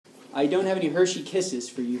I don't have any Hershey Kisses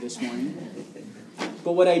for you this morning.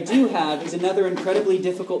 But what I do have is another incredibly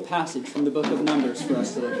difficult passage from the book of Numbers for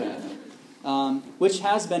us to look at, which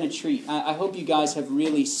has been a treat. I hope you guys have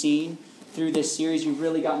really seen through this series, you've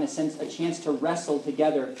really gotten a chance to wrestle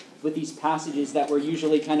together with these passages that we're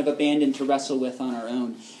usually kind of abandoned to wrestle with on our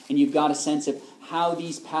own. And you've got a sense of how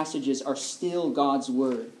these passages are still God's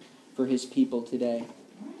word for his people today.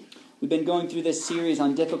 We've been going through this series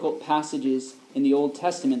on difficult passages in the Old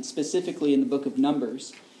Testament, specifically in the book of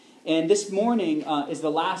Numbers. And this morning is the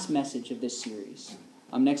last message of this series.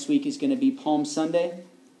 Next week is going to be Palm Sunday,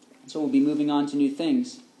 so we'll be moving on to new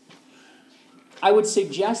things. I would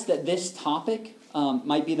suggest that this topic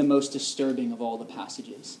might be the most disturbing of all the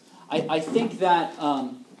passages. I think that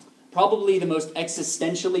probably the most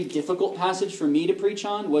existentially difficult passage for me to preach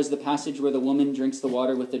on was the passage where the woman drinks the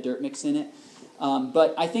water with the dirt mixed in it.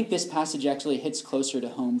 But I think this passage actually hits closer to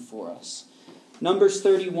home for us. Numbers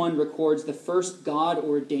 31 records the first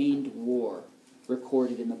God-ordained war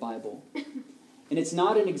recorded in the Bible. And it's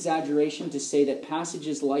not an exaggeration to say that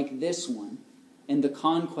passages like this one and the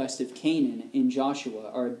conquest of Canaan in Joshua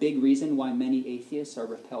are a big reason why many atheists are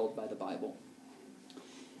repelled by the Bible.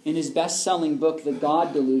 In his best-selling book, The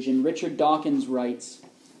God Delusion, Richard Dawkins writes,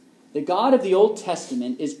 "The God of the Old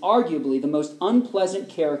Testament is arguably the most unpleasant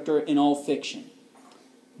character in all fiction.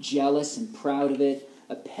 Jealous and proud of it,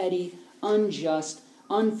 a petty, unjust,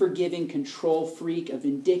 unforgiving control freak, a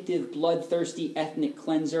vindictive, bloodthirsty ethnic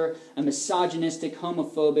cleanser, a misogynistic,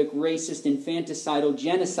 homophobic, racist, infanticidal,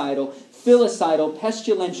 genocidal, filicidal,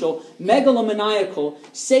 pestilential, megalomaniacal,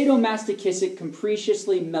 sadomasochistic,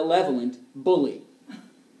 capriciously malevolent bully."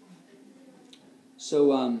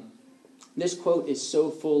 So this quote is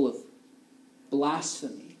so full of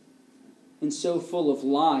blasphemy and so full of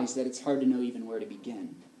lies that it's hard to know even where to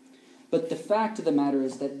begin. But the fact of the matter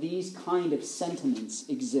is that these kind of sentiments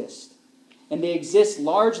exist. And they exist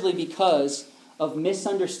largely because of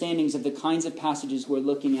misunderstandings of the kinds of passages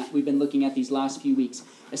we've been looking at these last few weeks,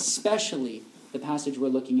 especially the passage we're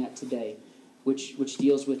looking at today, which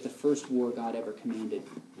deals with the first war God ever commanded.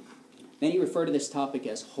 Many refer to this topic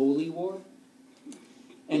as holy war.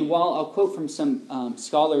 And while I'll quote from some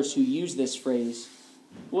scholars who use this phrase,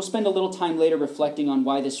 we'll spend a little time later reflecting on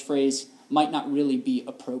why this phrase might not really be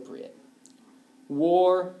appropriate.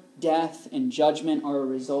 War, death, and judgment are a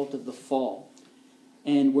result of the fall,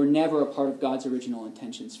 and were never a part of God's original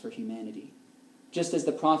intentions for humanity. Just as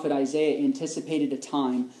the prophet Isaiah anticipated a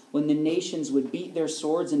time when the nations would beat their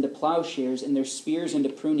swords into plowshares and their spears into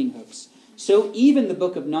pruning hooks, so even the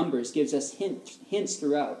book of Numbers gives us hints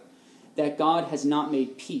throughout that God has not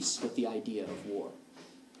made peace with the idea of war.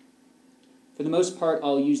 For the most part,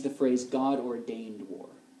 I'll use the phrase God-ordained war.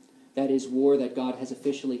 That is, war that God has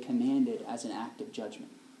officially commanded as an act of judgment.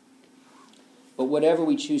 But whatever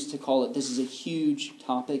we choose to call it, this is a huge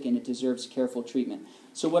topic and it deserves careful treatment.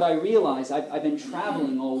 So what I realized, I've been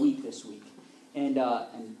traveling all week this week. And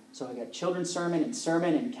so I got children's sermon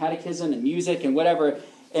and catechism and music and whatever.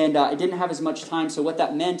 And I didn't have as much time. So what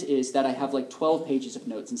that meant is that I have like 12 pages of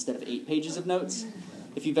notes instead of 8 pages of notes.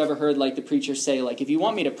 If you've ever heard like the preacher say, like, if you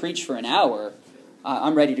want me to preach for an hour,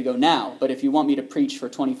 I'm ready to go now, but if you want me to preach for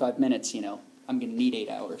 25 minutes, I'm going to need 8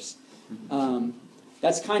 hours.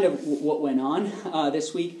 That's kind of what went on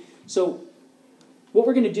this week. So what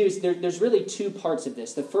we're going to do is there's really two parts of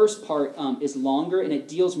this. The first part is longer, and it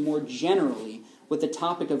deals more generally with the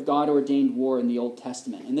topic of God-ordained war in the Old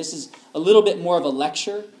Testament. And this is a little bit more of a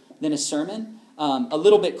lecture than a sermon, a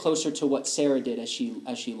little bit closer to what Sarah did as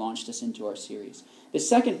she launched us into our series. The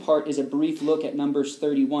second part is a brief look at Numbers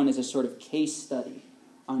 31 as a sort of case study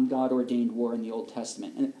on God-ordained war in the Old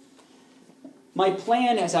Testament. And my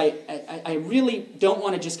plan is I really don't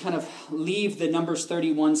want to just kind of leave the Numbers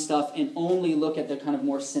 31 stuff and only look at the kind of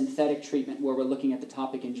more synthetic treatment where we're looking at the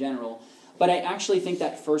topic in general. But I actually think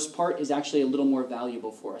that first part is actually a little more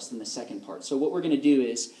valuable for us than the second part. So what we're going to do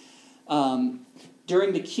is,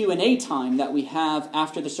 during the Q&A time that we have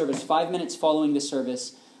after the service, 5 minutes following the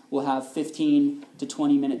service, we'll have 15 to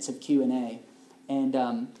 20 minutes of Q&A,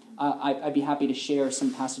 and I'd be happy to share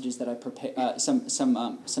some passages that I prepared,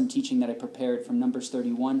 some teaching that I prepared from Numbers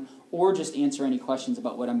 31, or just answer any questions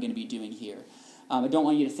about what I'm going to be doing here. I don't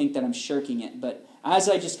want you to think that I'm shirking it, but as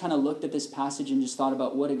I just kind of looked at this passage and just thought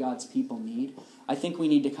about what do God's people need, I think we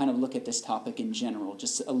need to kind of look at this topic in general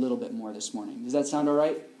just a little bit more this morning. Does that sound all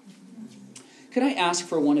right? Could I ask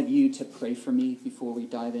for one of you to pray for me before we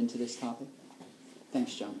dive into this topic?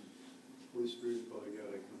 Thanks, John. Holy Spirit, Father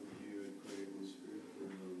God, I come to you and pray, Holy Spirit, for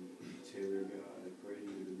Taylor, God. I pray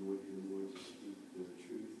you would anoint him, Lord, to speak the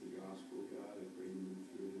truth, the gospel, God. I pray you move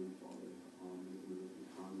through him, Father, with the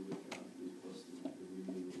conduit, God. Please bless the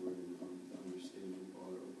reading of the word in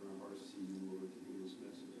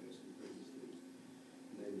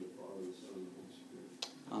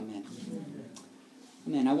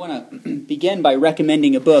Man, I want to begin by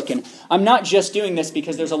recommending a book, and I'm not just doing this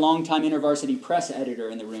because there's a longtime InterVarsity Press editor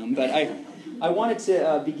in the room, but I wanted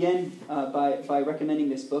to begin by recommending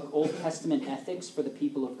this book, Old Testament Ethics for the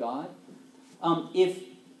People of God.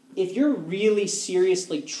 If you're really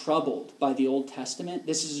seriously troubled by the Old Testament,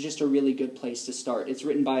 this is just a really good place to start. It's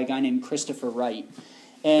written by a guy named Christopher Wright,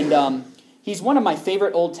 and he's one of my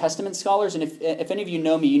favorite Old Testament scholars, and if any of you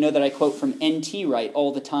know me, you know that I quote from N.T. Wright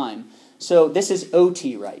all the time. So this is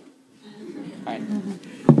O.T. Wright. All right.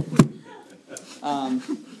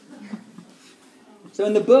 So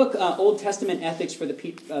in the book, Old Testament Ethics for the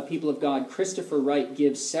People of God, Christopher Wright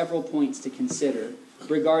gives several points to consider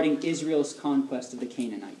regarding Israel's conquest of the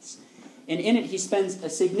Canaanites. And in it, he spends a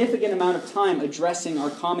significant amount of time addressing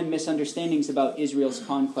our common misunderstandings about Israel's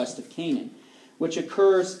conquest of Canaan, which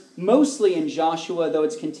occurs mostly in Joshua, though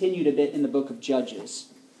it's continued a bit in the book of Judges.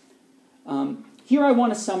 Here I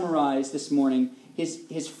want to summarize this morning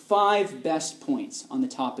his 5 best points on the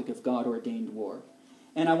topic of God-ordained war.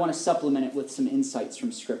 And I want to supplement it with some insights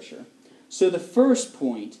from Scripture. So the first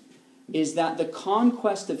point is that the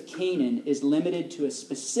conquest of Canaan is limited to a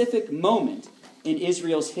specific moment in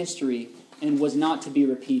Israel's history and was not to be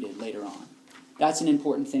repeated later on. That's an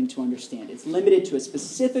important thing to understand. It's limited to a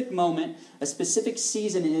specific moment, a specific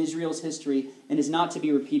season in Israel's history, and is not to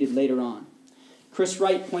be repeated later on. Chris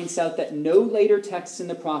Wright points out that no later texts in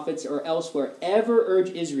the prophets or elsewhere ever urge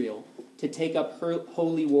Israel to take up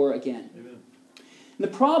holy war again. Amen. And the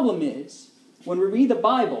problem is, when we read the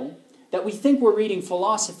Bible, that we think we're reading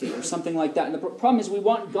philosophy or something like that. And the problem is we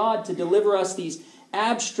want God to deliver us these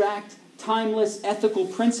abstract, timeless, ethical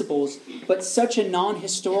principles, but such a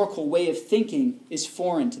non-historical way of thinking is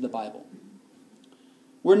foreign to the Bible.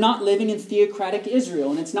 We're not living in theocratic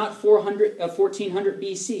Israel, and it's not 1400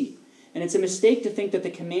 BC. And it's a mistake to think that the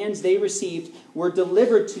commands they received were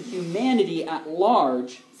delivered to humanity at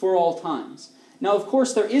large for all times. Now, of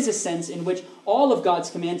course, there is a sense in which all of God's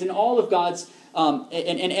commands and all of God's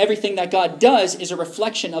and everything that God does is a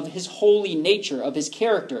reflection of His holy nature, of His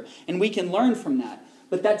character, and we can learn from that.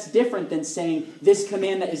 But that's different than saying this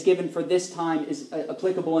command that is given for this time is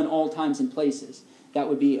applicable in all times and places. That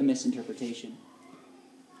would be a misinterpretation.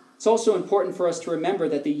 It's also important for us to remember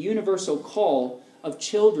that the universal call of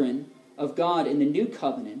children of God in the New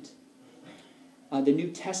Covenant, the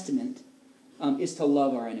New Testament, is to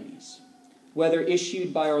love our enemies. Whether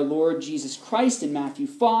issued by our Lord Jesus Christ in Matthew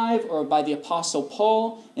 5 or by the Apostle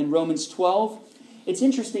Paul in Romans 12, it's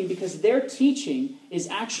interesting because their teaching is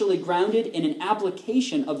actually grounded in an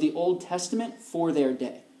application of the Old Testament for their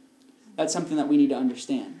day. That's something that we need to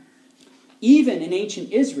understand. Even in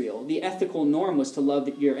ancient Israel, the ethical norm was to love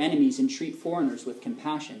your enemies and treat foreigners with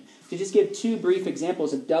compassion. To just give 2 brief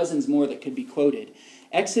examples of dozens more that could be quoted.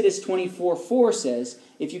 Exodus 24:4 says,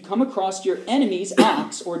 if you come across your enemy's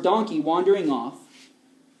ox or donkey wandering off,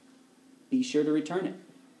 be sure to return it.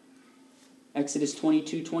 Exodus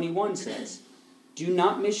 22:21 says, do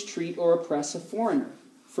not mistreat or oppress a foreigner,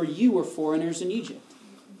 for you were foreigners in Egypt.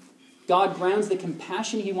 God grounds the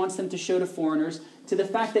compassion He wants them to show to foreigners to the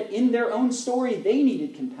fact that in their own story they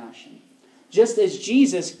needed compassion. Just as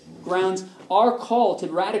Jesus grounds our call to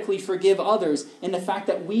radically forgive others in the fact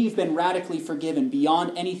that we've been radically forgiven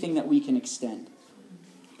beyond anything that we can extend.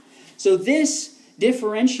 So this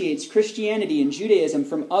differentiates Christianity and Judaism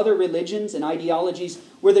from other religions and ideologies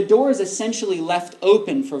where the door is essentially left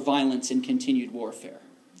open for violence and continued warfare.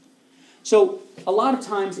 So a lot of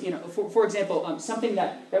times, for example, something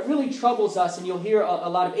that really troubles us, and you'll hear a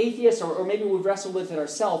lot of atheists, or maybe we've wrestled with it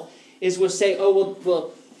ourselves, is we'll say,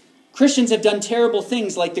 well, Christians have done terrible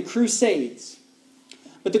things like the Crusades.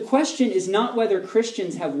 But the question is not whether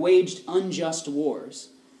Christians have waged unjust wars.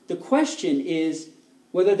 The question is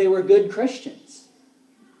whether they were good Christians.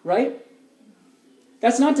 Right?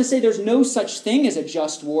 That's not to say there's no such thing as a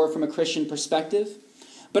just war from a Christian perspective.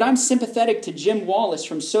 But I'm sympathetic to Jim Wallace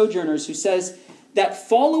from Sojourners, who says that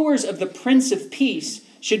followers of the Prince of Peace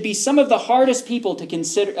should be some of the hardest people to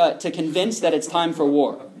convince that it's time for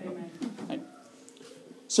war. Right?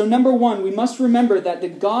 So number 1, we must remember that the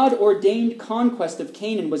God-ordained conquest of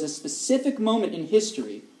Canaan was a specific moment in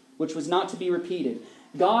history, which was not to be repeated.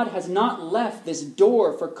 God has not left this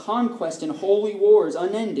door for conquest and holy wars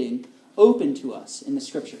unending open to us in the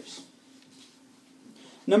Scriptures.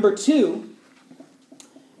 Number 2,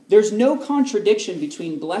 there's no contradiction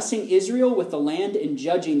between blessing Israel with the land and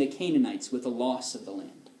judging the Canaanites with the loss of the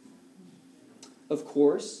land. Of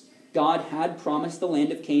course, God had promised the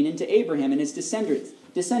land of Canaan to Abraham and his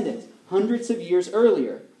descendants hundreds of years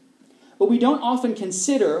earlier. But we don't often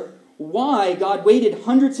consider why God waited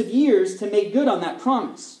hundreds of years to make good on that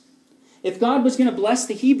promise. If God was going to bless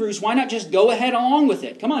the Hebrews, why not just go ahead along with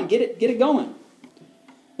it? Come on, get it going.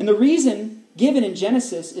 And the reason given in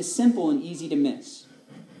Genesis is simple and easy to miss.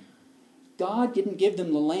 God didn't give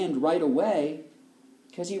them the land right away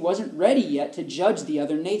because he wasn't ready yet to judge the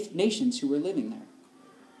other nations who were living there.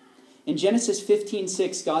 In Genesis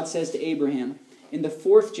 15:6, God says to Abraham, "In the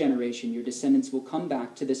 4th generation your descendants will come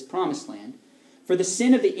back to this promised land, for the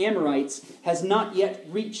sin of the Amorites has not yet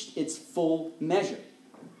reached its full measure."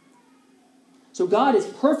 So God is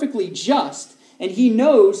perfectly just, and he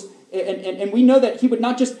knows, and we know that he would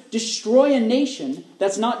not just destroy a nation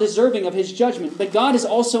that's not deserving of his judgment, but God is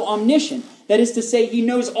also omniscient. That is to say, he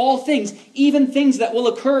knows all things, even things that will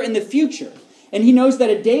occur in the future. And he knows that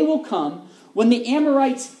a day will come when the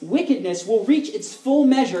Amorites' wickedness will reach its full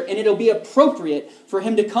measure, and it'll be appropriate for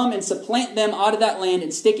him to come and supplant them out of that land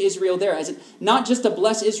and stick Israel there, not just to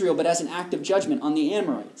bless Israel, but as an act of judgment on the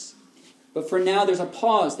Amorites. But for now, there's a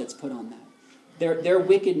pause that's put on that. Their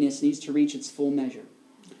wickedness needs to reach its full measure.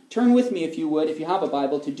 Turn with me, if you would, if you have a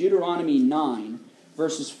Bible, to Deuteronomy 9,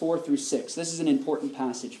 verses 4 through 6. This is an important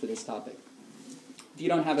passage for this topic. If you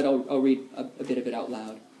don't have it, I'll read a bit of it out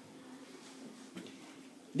loud.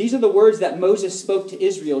 These are the words that Moses spoke to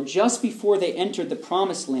Israel just before they entered the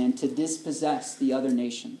promised land to dispossess the other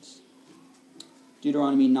nations.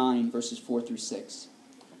 Deuteronomy 9, verses 4 through 6.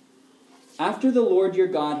 "After the Lord your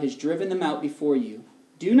God has driven them out before you,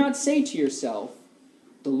 do not say to yourself,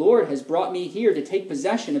 'The Lord has brought me here to take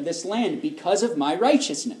possession of this land because of my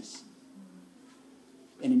righteousness.'"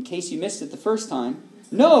 And in case you missed it the first time,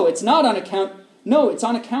 it's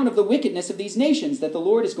on account of the wickedness of these nations that the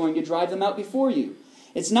Lord is going to drive them out before you.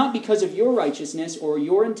 It's not because of your righteousness or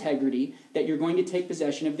your integrity that you're going to take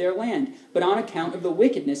possession of their land, but on account of the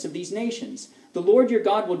wickedness of these nations. The Lord your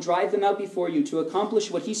God will drive them out before you to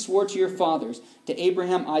accomplish what he swore to your fathers, to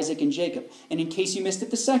Abraham, Isaac, and Jacob. And in case you missed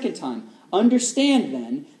it the second time, understand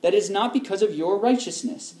then that it is not because of your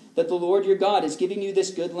righteousness that the Lord your God is giving you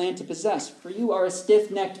this good land to possess, for you are a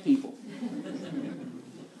stiff-necked people.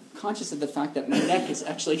 Conscious of the fact that my neck is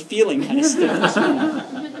actually feeling kind of stiff this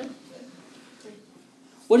morning.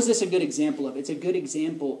 What is this a good example of? It's a good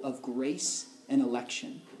example of grace and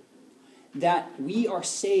election. That we are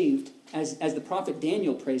saved, as the prophet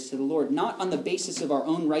Daniel prays to the Lord, not on the basis of our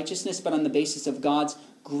own righteousness, but on the basis of God's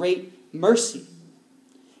great mercy.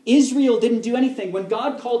 Israel didn't do anything. When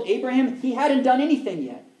God called Abraham, he hadn't done anything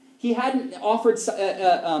yet. He hadn't offered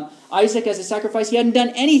Isaac as a sacrifice. He hadn't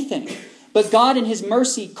done anything. But God in his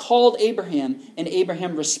mercy called Abraham, and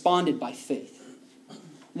Abraham responded by faith.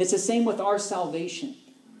 And it's the same with our salvation.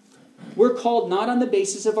 We're called not on the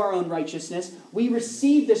basis of our own righteousness. We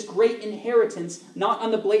receive this great inheritance not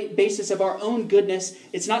on the basis of our own goodness.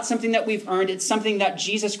 It's not something that we've earned. It's something that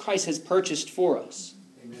Jesus Christ has purchased for us.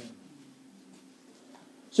 Amen.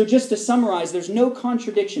 So just to summarize, there's no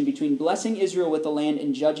contradiction between blessing Israel with the land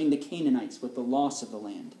and judging the Canaanites with the loss of the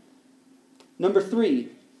land. Number 3,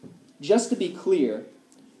 just to be clear,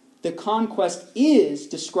 the conquest is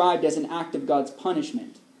described as an act of God's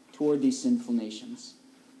punishment toward these sinful nations.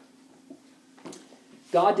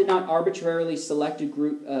 God did not arbitrarily select a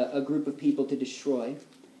group of people to destroy.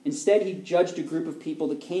 Instead, he judged a group of people,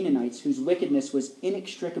 the Canaanites, whose wickedness was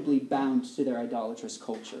inextricably bound to their idolatrous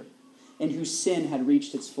culture, and whose sin had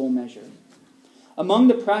reached its full measure. Among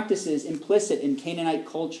the practices implicit in Canaanite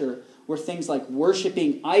culture were things like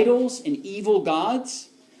worshiping idols and evil gods,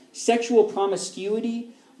 sexual promiscuity,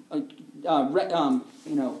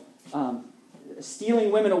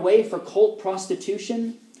 stealing women away for cult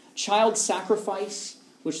prostitution, child sacrifice,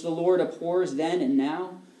 which the Lord abhors then and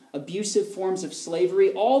now, abusive forms of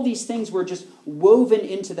slavery. All these things were just woven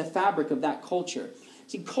into the fabric of that culture.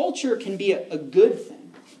 See, culture can be a good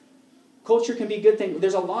thing. Culture can be a good thing.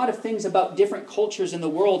 There's a lot of things about different cultures in the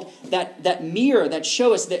world that mirror, that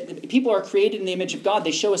show us that people are created in the image of God.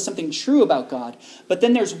 They show us something true about God. But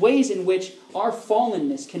then there's ways in which our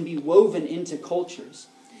fallenness can be woven into cultures.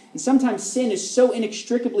 And sometimes sin is so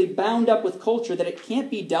inextricably bound up with culture that it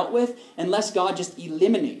can't be dealt with unless God just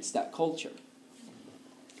eliminates that culture.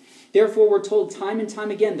 Therefore, we're told time and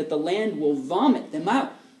time again that the land will vomit them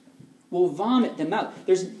out. Will vomit them out.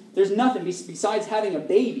 There's nothing, besides having a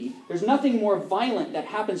baby, there's nothing more violent that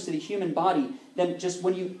happens to the human body than just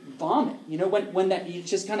when you vomit. You know, when that, it's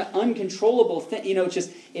just kind of uncontrollable thing,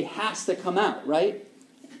 it has to come out, right?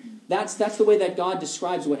 That's the way that God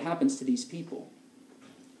describes what happens to these people.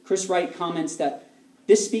 Chris Wright comments that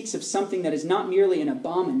this speaks of something that is not merely an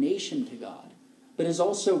abomination to God, but is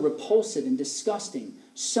also repulsive and disgusting,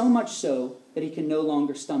 so much so that he can no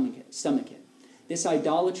longer stomach it. This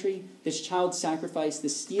idolatry, this child sacrifice,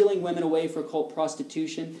 this stealing women away for cult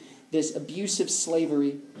prostitution, this abusive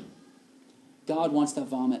slavery, God wants to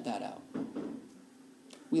vomit that out.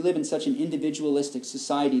 We live in such an individualistic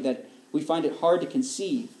society that we find it hard to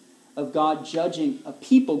conceive of God judging a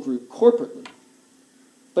people group corporately.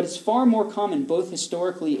 But it's far more common, both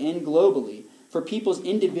historically and globally, for people's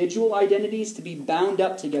individual identities to be bound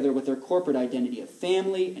up together with their corporate identity of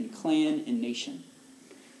family and clan and nation.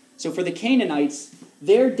 So for the Canaanites,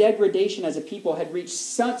 their degradation as a people had reached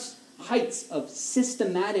such heights of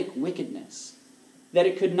systematic wickedness that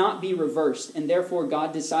it could not be reversed, and therefore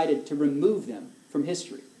God decided to remove them from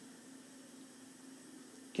history.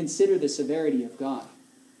 Consider the severity of God,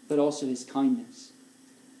 but also his kindness.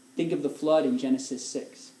 Think of the flood in Genesis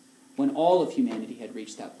 6, when all of humanity had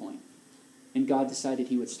reached that point, and God decided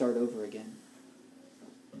he would start over again.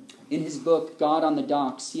 In his book, God on the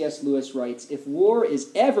Docks, C.S. Lewis writes, "If war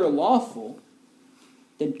is ever lawful,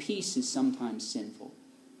 then peace is sometimes sinful."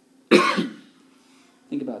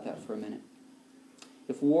 Think about that for a minute.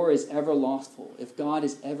 If war is ever lawful, if God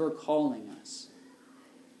is ever calling us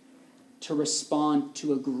to respond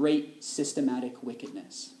to a great systematic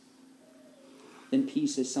wickedness, then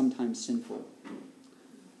peace is sometimes sinful.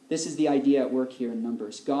 This is the idea at work here in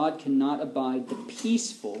Numbers. God cannot abide the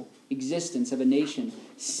peaceful existence of a nation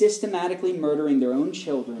systematically murdering their own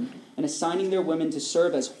children and assigning their women to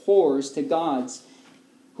serve as whores to gods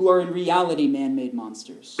who are in reality man-made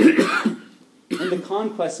monsters. In the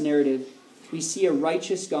conquest narrative, we see a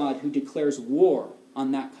righteous God who declares war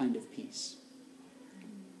on that kind of peace.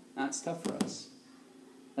 That's tough for us.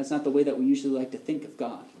 That's not the way that we usually like to think of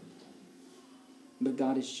God. But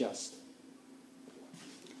God is just.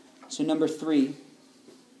 So number 3,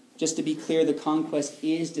 just to be clear, the conquest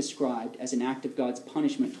is described as an act of God's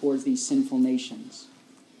punishment towards these sinful nations.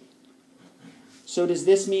 So does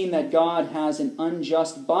this mean that God has an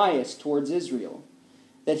unjust bias towards Israel?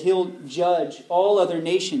 That he'll judge all other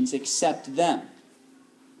nations except them?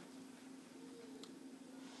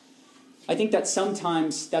 I think that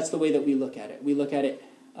sometimes that's the way that we look at it. We look at it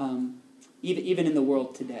even in the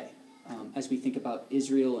world today. As we think about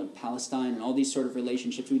Israel and Palestine and all these sort of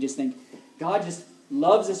relationships, we just think, God just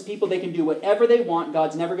loves his people. They can do whatever they want.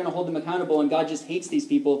 God's never going to hold them accountable, and God just hates these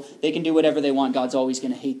people. They can do whatever they want. God's always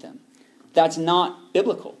going to hate them. That's not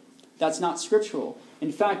biblical. That's not scriptural.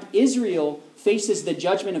 In fact, Israel faces the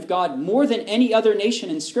judgment of God more than any other nation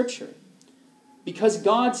in Scripture, because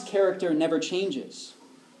God's character never changes.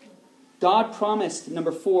 God promised,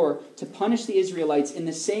 number 4, to punish the Israelites in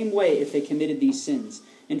the same way if they committed these sins.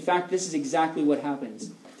 In fact, this is exactly what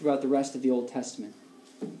happens throughout the rest of the Old Testament.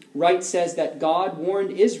 Wright says that God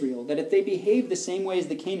warned Israel that if they behaved the same way as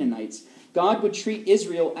the Canaanites, God would treat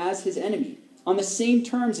Israel as his enemy, on the same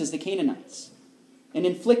terms as the Canaanites, and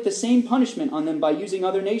inflict the same punishment on them by using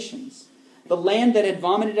other nations. The land that had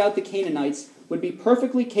vomited out the Canaanites would be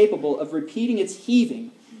perfectly capable of repeating its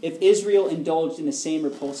heaving if Israel indulged in the same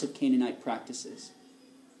repulsive Canaanite practices.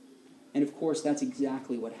 And of course, that's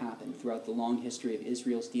exactly what happened throughout the long history of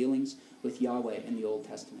Israel's dealings with Yahweh in the Old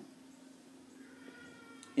Testament.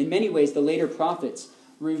 In many ways, the later prophets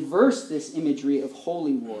reversed this imagery of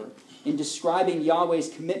holy war in describing Yahweh's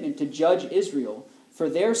commitment to judge Israel for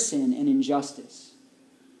their sin and injustice.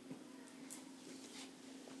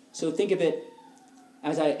 So think of it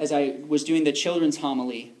as I was doing the children's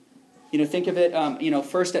homily. Think of it,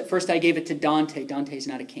 at first I gave it to Dante. Dante's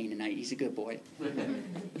not a Canaanite. He's a good boy.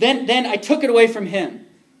 Then I took it away from him.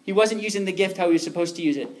 He wasn't using the gift how he was supposed to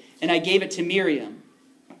use it. And I gave it to Miriam.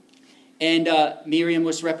 And Miriam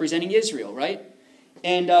was representing Israel, right?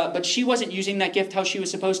 And but she wasn't using that gift how she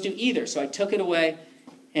was supposed to either. So I took it away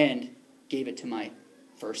and gave it to my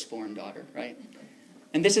firstborn daughter, right?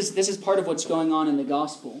 And this is part of what's going on in the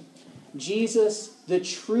gospel. Jesus, the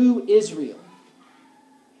true Israel,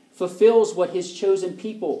 fulfills what his chosen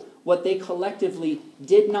people, what they collectively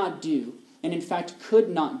did not do, and in fact could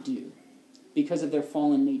not do because of their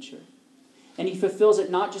fallen nature. And he fulfills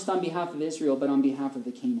it not just on behalf of Israel, but on behalf of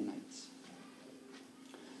the Canaanites.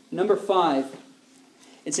 Number 5,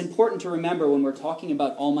 it's important to remember when we're talking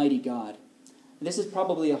about Almighty God, this is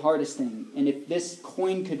probably the hardest thing, and if this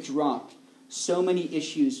coin could drop, so many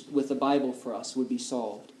issues with the Bible for us would be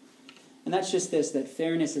solved. And that's just this, that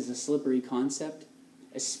fairness is a slippery concept,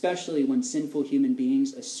 especially when sinful human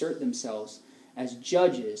beings assert themselves as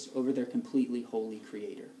judges over their completely holy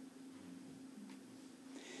Creator.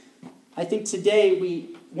 I think today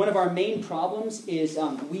one of our main problems is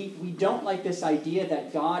we don't like this idea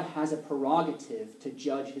that God has a prerogative to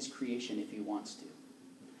judge his creation if he wants to.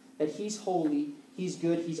 That he's holy, he's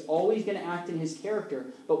good, he's always going to act in his character.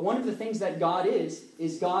 But one of the things that God is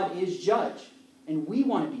God is judge, and we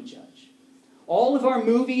want to be judge. All of our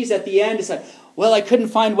movies at the end, it's like, well, I couldn't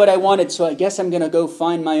find what I wanted, so I guess I'm going to go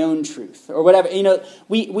find my own truth, or whatever.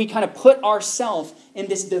 We kind of put ourselves in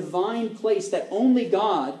this divine place that only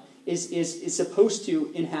God is supposed to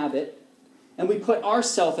inhabit, and we put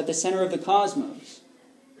ourselves at the center of the cosmos.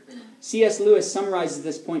 C.S. Lewis summarizes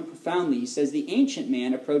this point profoundly. He says, the ancient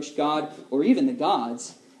man approached God, or even the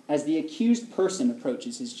gods, as the accused person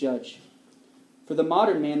approaches his judge. For the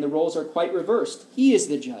modern man, the roles are quite reversed. He is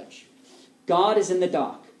the judge. God is in the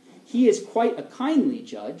dock. He is quite a kindly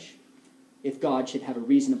judge, if God should have a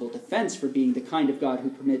reasonable defense for being the kind of God who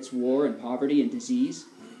permits war and poverty and disease.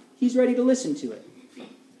 He's ready to listen to it.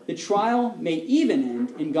 The trial may even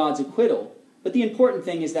end in God's acquittal, but the important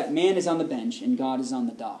thing is that man is on the bench and God is on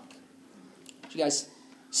the dock. Did you guys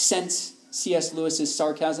sense C.S. Lewis's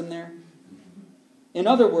sarcasm there? In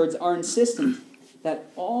other words, our insistence that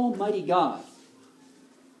Almighty God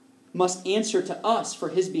must answer to us for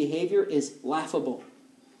his behavior is laughable.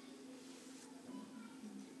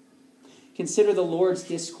 Consider the Lord's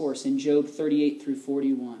discourse in Job 38 through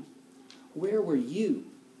 41. Where were you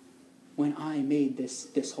when I made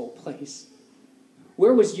this whole place?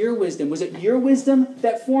 Where was your wisdom? Was it your wisdom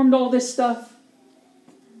that formed all this stuff?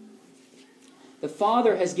 The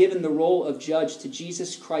Father has given the role of judge to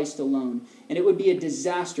Jesus Christ alone, and it would be a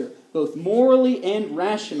disaster, both morally and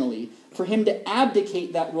rationally, for him to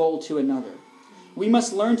abdicate that role to another. We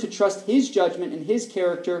must learn to trust his judgment and his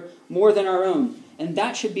character more than our own, and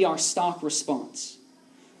that should be our stock response.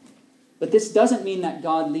 But this doesn't mean that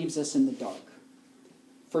God leaves us in the dark,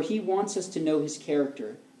 for he wants us to know his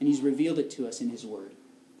character, and he's revealed it to us in his word,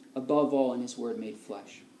 above all in his word made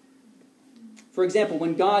flesh. For example,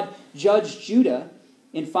 when God judged Judah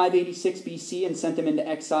in 586 BC and sent them into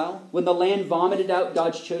exile, when the land vomited out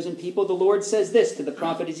God's chosen people, the Lord says this to the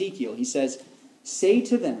prophet Ezekiel. He says, "Say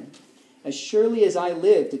to them, as surely as I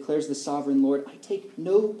live, declares the sovereign Lord, I take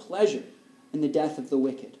no pleasure in the death of the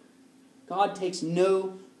wicked." God takes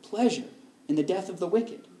no pleasure in the death of the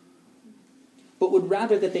wicked, but would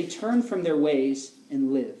rather that they turn from their ways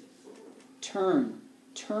and live. Turn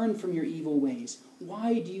from your evil ways.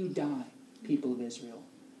 Why do you die, people of Israel?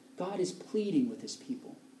 God is pleading with his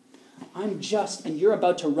people. I'm just, and you're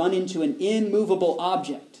about to run into an immovable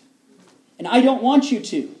object. And I don't want you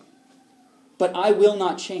to. But I will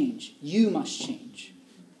not change. You must change.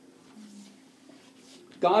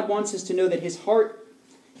 God wants us to know that his heart,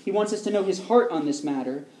 he wants us to know his heart on this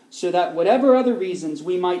matter, so that whatever other reasons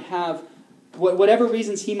we might have, whatever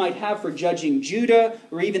reasons he might have for judging Judah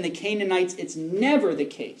or even the Canaanites, it's never the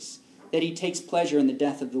case that he takes pleasure in the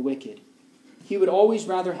death of the wicked. He would always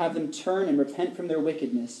rather have them turn and repent from their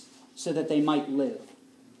wickedness so that they might live.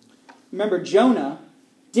 Remember, Jonah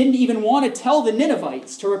didn't even want to tell the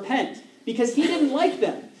Ninevites to repent because he didn't like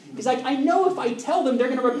them. He's like, I know if I tell them they're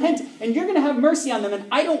going to repent and you're going to have mercy on them, and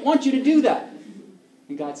I don't want you to do that.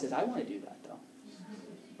 And God says, I want to do that though.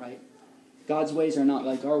 Right? God's ways are not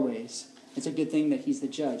like our ways. It's a good thing that he's the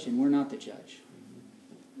judge and we're not the judge.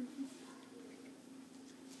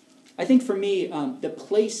 I think for me, the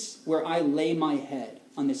place where I lay my head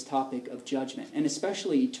on this topic of judgment, and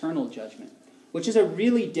especially eternal judgment, which is a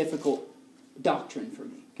really difficult doctrine for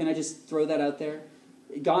me. Can I just throw that out there?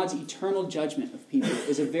 God's eternal judgment of people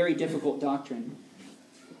is a very difficult doctrine.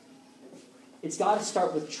 It's got to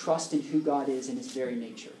start with trust in who God is in his very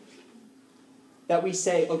nature. That we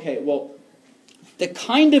say, okay, well, the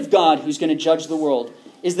kind of God who's going to judge the world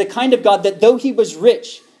is the kind of God that though he was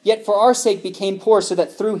rich, yet for our sake became poor so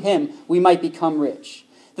that through him we might become rich.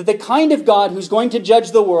 That the kind of God who's going to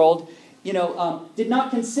judge the world, did not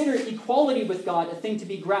consider equality with God a thing to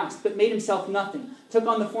be grasped, but made himself nothing, took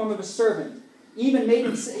on the form of a servant, even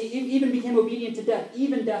became obedient to death,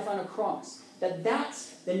 even death on a cross. That's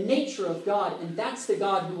the nature of God, and that's the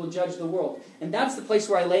God who will judge the world. And that's the place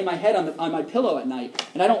where I lay my head on my pillow at night.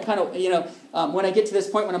 And I don't when I get to this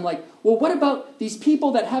point when I'm like, well, what about these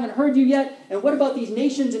people that haven't heard you yet? And what about these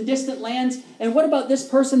nations in distant lands? And what about this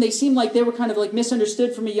person? They seem like they were kind of like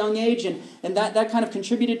misunderstood from a young age, and that kind of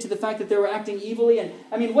contributed to the fact that they were acting evilly. And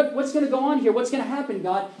I mean, what's going to go on here? What's going to happen,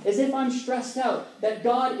 God? As if I'm stressed out that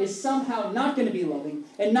God is somehow not going to be loving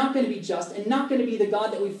and not going to be just and not going to be the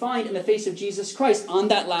God that we find in the face of Jesus Christ on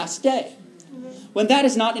that last day. When that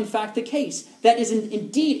is not in fact the case. That is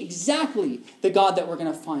indeed exactly the God that we're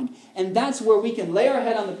going to find. And that's where we can lay our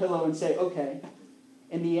head on the pillow and say, okay,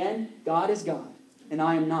 in the end, God is God, and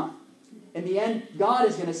I am not. In the end, God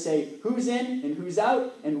is going to say who's in and who's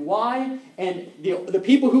out and why. And the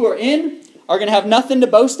people who are in are going to have nothing to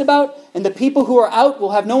boast about, and the people who are out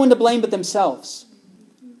will have no one to blame but themselves.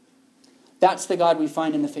 That's the God we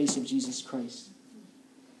find in the face of Jesus Christ.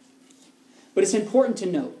 But it's important to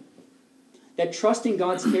note that trusting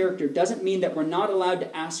God's character doesn't mean that we're not allowed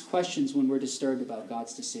to ask questions when we're disturbed about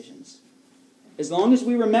God's decisions. As long as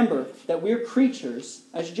we remember that we're creatures,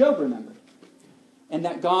 as Job remembered, and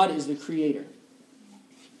that God is the creator.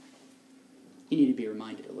 You need to be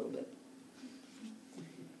reminded a little bit.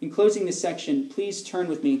 In closing this section, please turn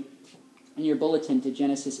with me in your bulletin to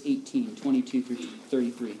Genesis 18, 22 through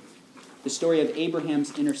 33. The story of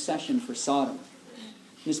Abraham's intercession for Sodom.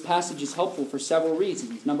 This passage is helpful for several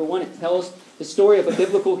reasons. Number one, it tells the story of a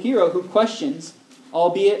biblical hero who questions,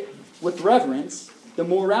 albeit with reverence, the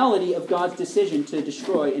morality of God's decision to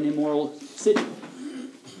destroy an immoral city.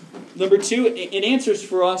 Number two, it answers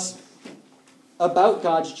for us about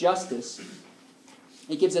God's justice.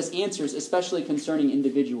 It gives us answers, especially concerning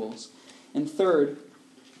individuals. And third,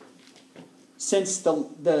 since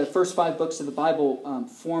the first 5 books of the Bible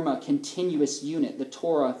form a continuous unit, the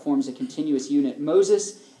Torah forms a continuous unit,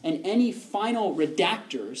 Moses and any final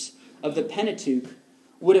redactors of the Pentateuch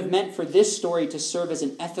would have meant for this story to serve as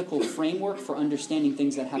an ethical framework for understanding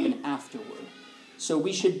things that happen afterward. So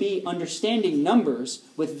we should be understanding Numbers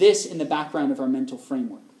with this in the background of our mental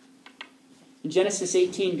framework. In Genesis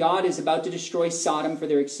 18, God is about to destroy Sodom for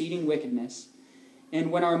their exceeding wickedness.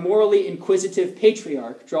 And when our morally inquisitive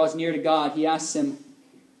patriarch draws near to God, he asks him,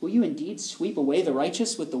 "Will you indeed sweep away the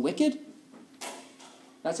righteous with the wicked?"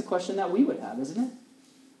 That's a question that we would have, isn't it?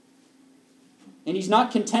 And he's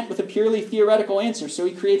not content with a purely theoretical answer, so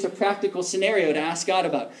he creates a practical scenario to ask God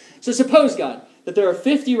about. So suppose, God, that there are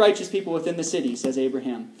 50 righteous people within the city, says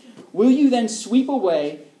Abraham. Will you then sweep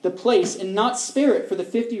away the place and not spare it for the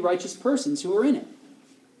 50 righteous persons who are in it?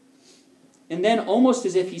 And then, almost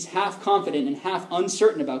as if he's half confident and half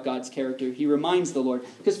uncertain about God's character, he reminds the Lord,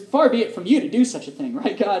 because far be it from you to do such a thing,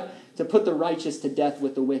 right, God? To put the righteous to death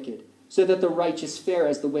with the wicked, so that the righteous fare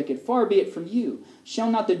as the wicked. Far be it from you.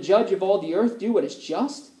 Shall not the judge of all the earth do what is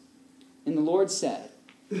just? And the Lord said,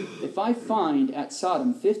 if I find at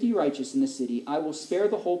Sodom 50 righteous in the city, I will spare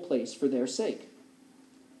the whole place for their sake.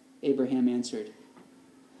 Abraham answered,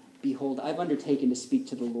 behold, I've undertaken to speak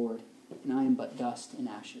to the Lord, and I am but dust and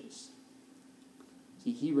ashes.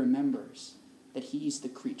 See, he remembers that he's the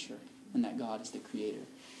creature and that God is the creator.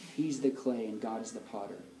 He's the clay and God is the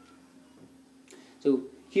potter. So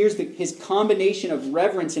here's his combination of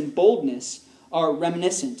reverence and boldness are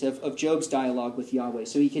reminiscent of Job's dialogue with Yahweh.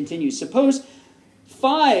 So he continues, suppose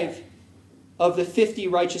 5 of the 50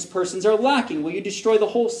 righteous persons are lacking. Will you destroy the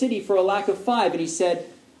whole city for a lack of 5? And he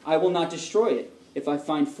said, I will not destroy it if I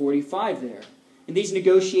find 45 there. And these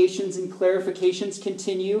negotiations and clarifications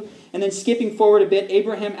continue. And then skipping forward a bit,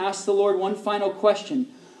 Abraham asks the Lord one final question.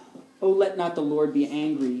 Oh, let not the Lord be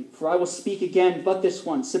angry, for I will speak again but this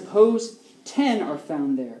one. Suppose 10 are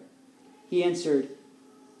found there. He answered,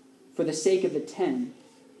 for the sake of the 10,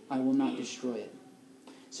 I will not destroy it.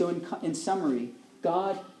 So in summary,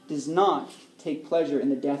 God does not take pleasure in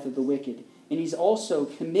the death of the wicked. And he's also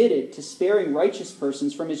committed to sparing righteous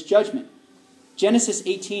persons from his judgment. Genesis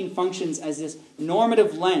 18 functions as this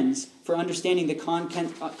normative lens for understanding the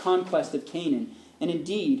conquest of Canaan, and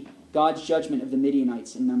indeed, God's judgment of the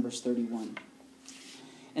Midianites in Numbers 31.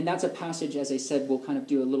 And that's a passage, as I said, we'll kind of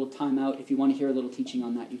do a little time out. If you want to hear a little teaching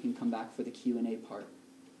on that, you can come back for the Q&A part.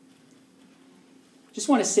 Just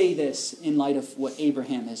want to say this in light of what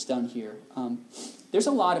Abraham has done here. There's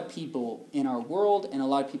a lot of people in our world, and a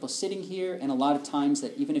lot of people sitting here, and a lot of times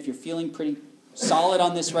that even if you're feeling pretty solid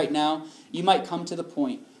on this right now, you might come to the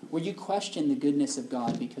point where you question the goodness of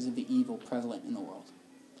God because of the evil prevalent in the world.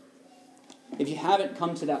 If you haven't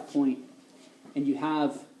come to that point, and you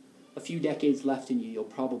have a few decades left in you, you'll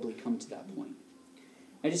probably come to that point.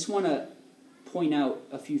 I just want to point out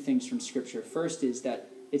a few things from Scripture. First is that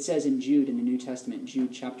it says in Jude, in the New Testament,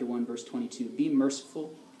 Jude chapter 1, verse 22, be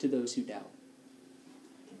merciful to those who doubt.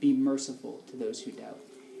 Be merciful to those who doubt.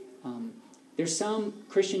 There's some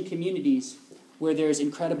Christian communities where there's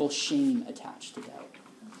incredible shame attached to doubt.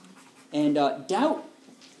 And doubt,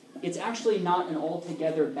 it's actually not an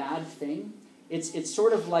altogether bad thing. It's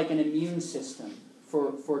sort of like an immune system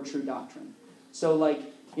for true doctrine. So like,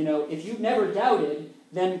 if you've never doubted,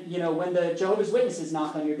 then, when the Jehovah's Witnesses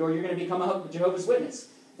knock on your door, you're going to become a Jehovah's Witness.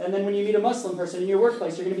 And then when you meet a Muslim person in your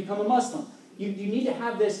workplace, you're going to become a Muslim. You need to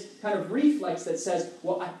have this kind of reflex that says,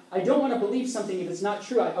 well, I don't want to believe something if it's not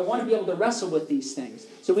true. I want to be able to wrestle with these things.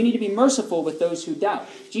 So we need to be merciful with those who doubt.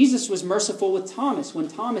 Jesus was merciful with Thomas when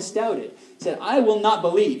Thomas doubted. He said, I will not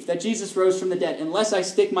believe that Jesus rose from the dead unless I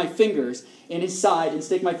stick my fingers in his side and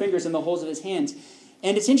stick my fingers in the holes of his hands.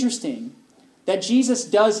 And it's interesting that Jesus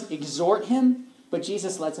does exhort him, but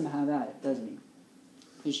Jesus lets him have at it, doesn't he?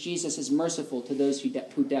 Because Jesus is merciful to those who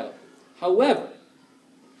doubt. However,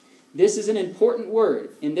 This is an important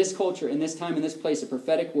word in this culture, in this time, in this place, a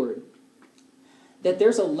prophetic word. That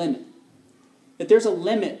there's a limit. That there's a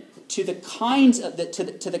limit to the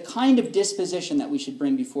kind of disposition that we should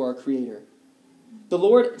bring before our Creator. The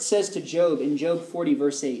Lord says to Job in Job 40,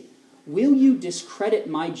 verse 8, "Will you discredit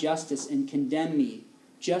my justice and condemn me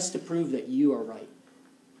just to prove that you are right?"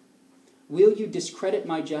 Will you discredit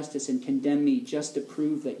my justice and condemn me just to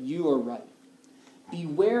prove that you are right?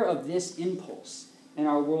 Beware of this impulse in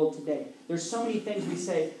our world today. There's so many things we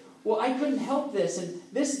say, well, I couldn't help this, and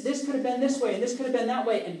this could have been this way, and this could have been that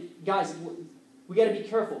way. And guys, we got to be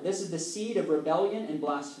careful. This is the seed of rebellion and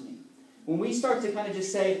blasphemy. When we start to kind of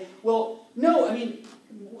just say, well, no, I mean,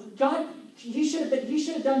 God, he should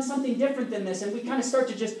have done something different than this, and we kind of start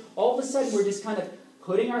to just, all of a sudden, we're just kind of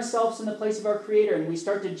putting ourselves in the place of our Creator, and we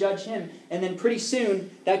start to judge Him, and then pretty soon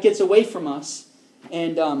that gets away from us,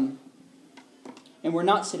 and we're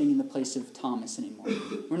not sitting in the place of Thomas anymore.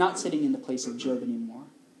 We're not sitting in the place of Job anymore.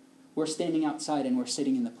 We're standing outside, and we're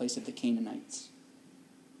sitting in the place of the Canaanites.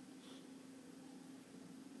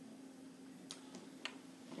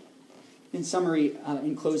 In summary,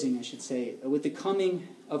 in closing, I should say, with the coming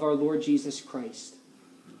of our Lord Jesus Christ,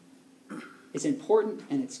 it's important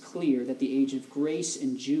and it's clear that the age of grace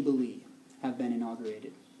and jubilee have been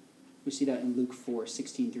inaugurated. We see that in Luke 4,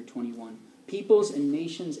 16 through 21. Peoples and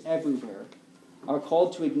nations everywhere are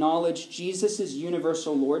called to acknowledge Jesus'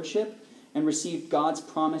 universal lordship and receive God's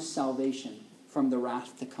promised salvation from the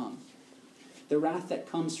wrath to come. The wrath that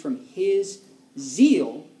comes from His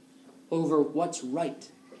zeal over what's right,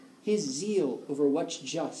 His zeal over what's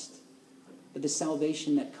just, but the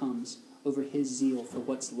salvation that comes over His zeal for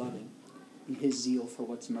what's loving and His zeal for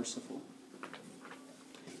what's merciful.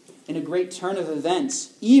 In a great turn of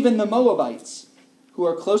events, even the Moabites, who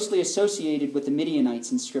are closely associated with the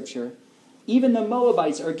Midianites in Scripture, even the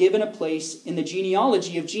Moabites are given a place in the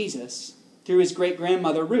genealogy of Jesus through his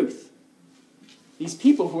great-grandmother Ruth. These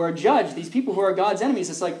people who are judged, these people who are God's enemies,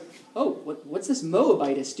 it's like, oh, what's this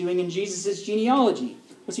Moabitess doing in Jesus' genealogy?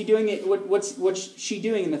 What's he doing? What's she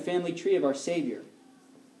doing in the family tree of our Savior?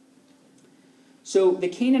 So the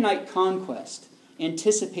Canaanite conquest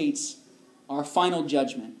anticipates our final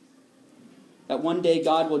judgment. That one day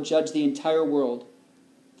God will judge the entire world.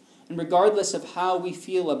 And regardless of how we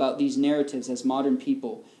feel about these narratives as modern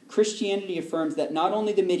people, Christianity affirms that not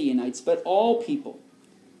only the Midianites, but all people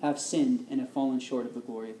have sinned and have fallen short of the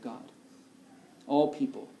glory of God. All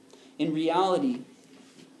people. In reality,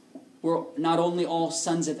 we're not only all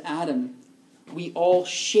sons of Adam, we all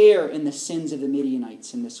share in the sins of the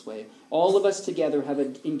Midianites in this way. All of us together have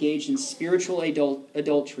engaged in spiritual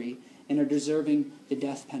adultery and are deserving the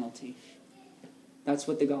death penalty. That's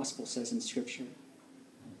what the gospel says in Scripture.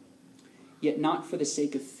 Yet not for the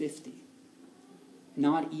sake of 50,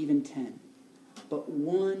 not even 10, but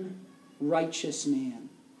one righteous man.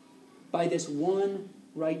 By this one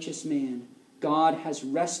righteous man, God has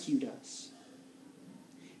rescued us.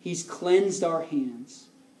 He's cleansed our hands.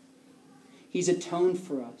 He's atoned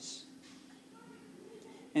for us.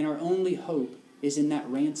 And our only hope is in that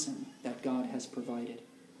ransom that God has provided.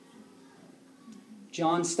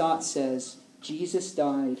 John Stott says, Jesus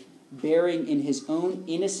died bearing in his own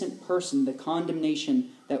innocent person the condemnation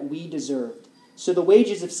that we deserved. So the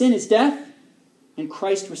wages of sin is death, and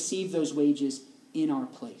Christ received those wages in our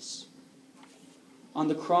place. On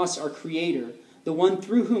the cross, our Creator, the one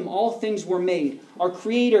through whom all things were made, our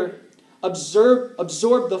Creator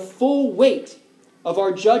absorbed the full weight of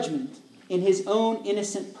our judgment in his own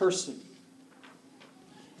innocent person.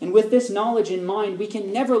 And with this knowledge in mind, we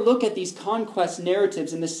can never look at these conquest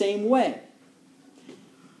narratives in the same way.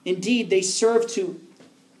 Indeed, they serve to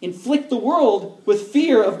inflict the world with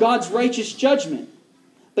fear of God's righteous judgment.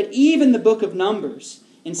 But even the book of Numbers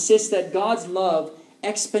insists that God's love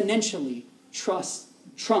exponentially trumps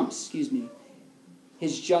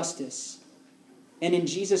his justice. And in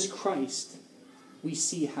Jesus Christ, we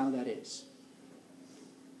see how that is.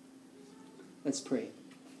 Let's pray.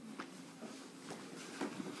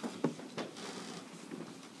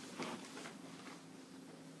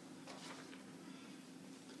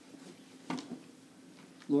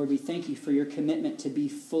 Lord, we thank you for your commitment to be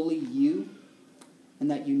fully you, and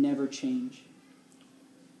that you never change.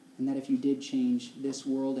 And that if you did change, this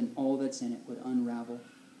world and all that's in it would unravel.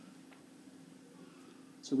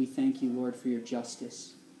 So we thank you, Lord, for your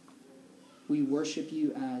justice. We worship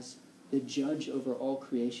you as the judge over all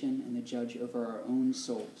creation and the judge over our own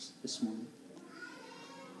souls this morning.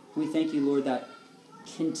 We thank you, Lord, that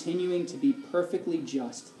continuing to be perfectly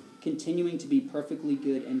just, continuing to be perfectly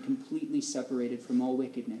good and completely separated from all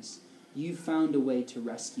wickedness, you found a way to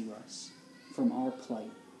rescue us from our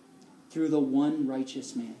plight through the one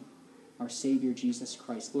righteous man, our Savior Jesus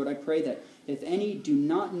Christ. Lord, I pray that if any do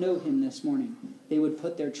not know him this morning, they would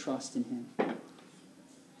put their trust in him.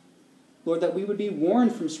 Lord, that we would be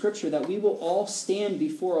warned from Scripture that we will all stand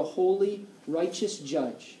before a holy, righteous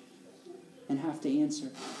judge and have to answer.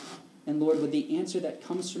 And Lord, would the answer that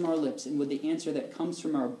comes from our lips and would the answer that comes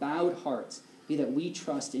from our bowed hearts be that we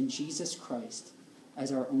trust in Jesus Christ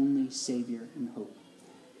as our only Savior and hope.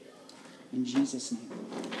 In Jesus' name,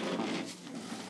 amen.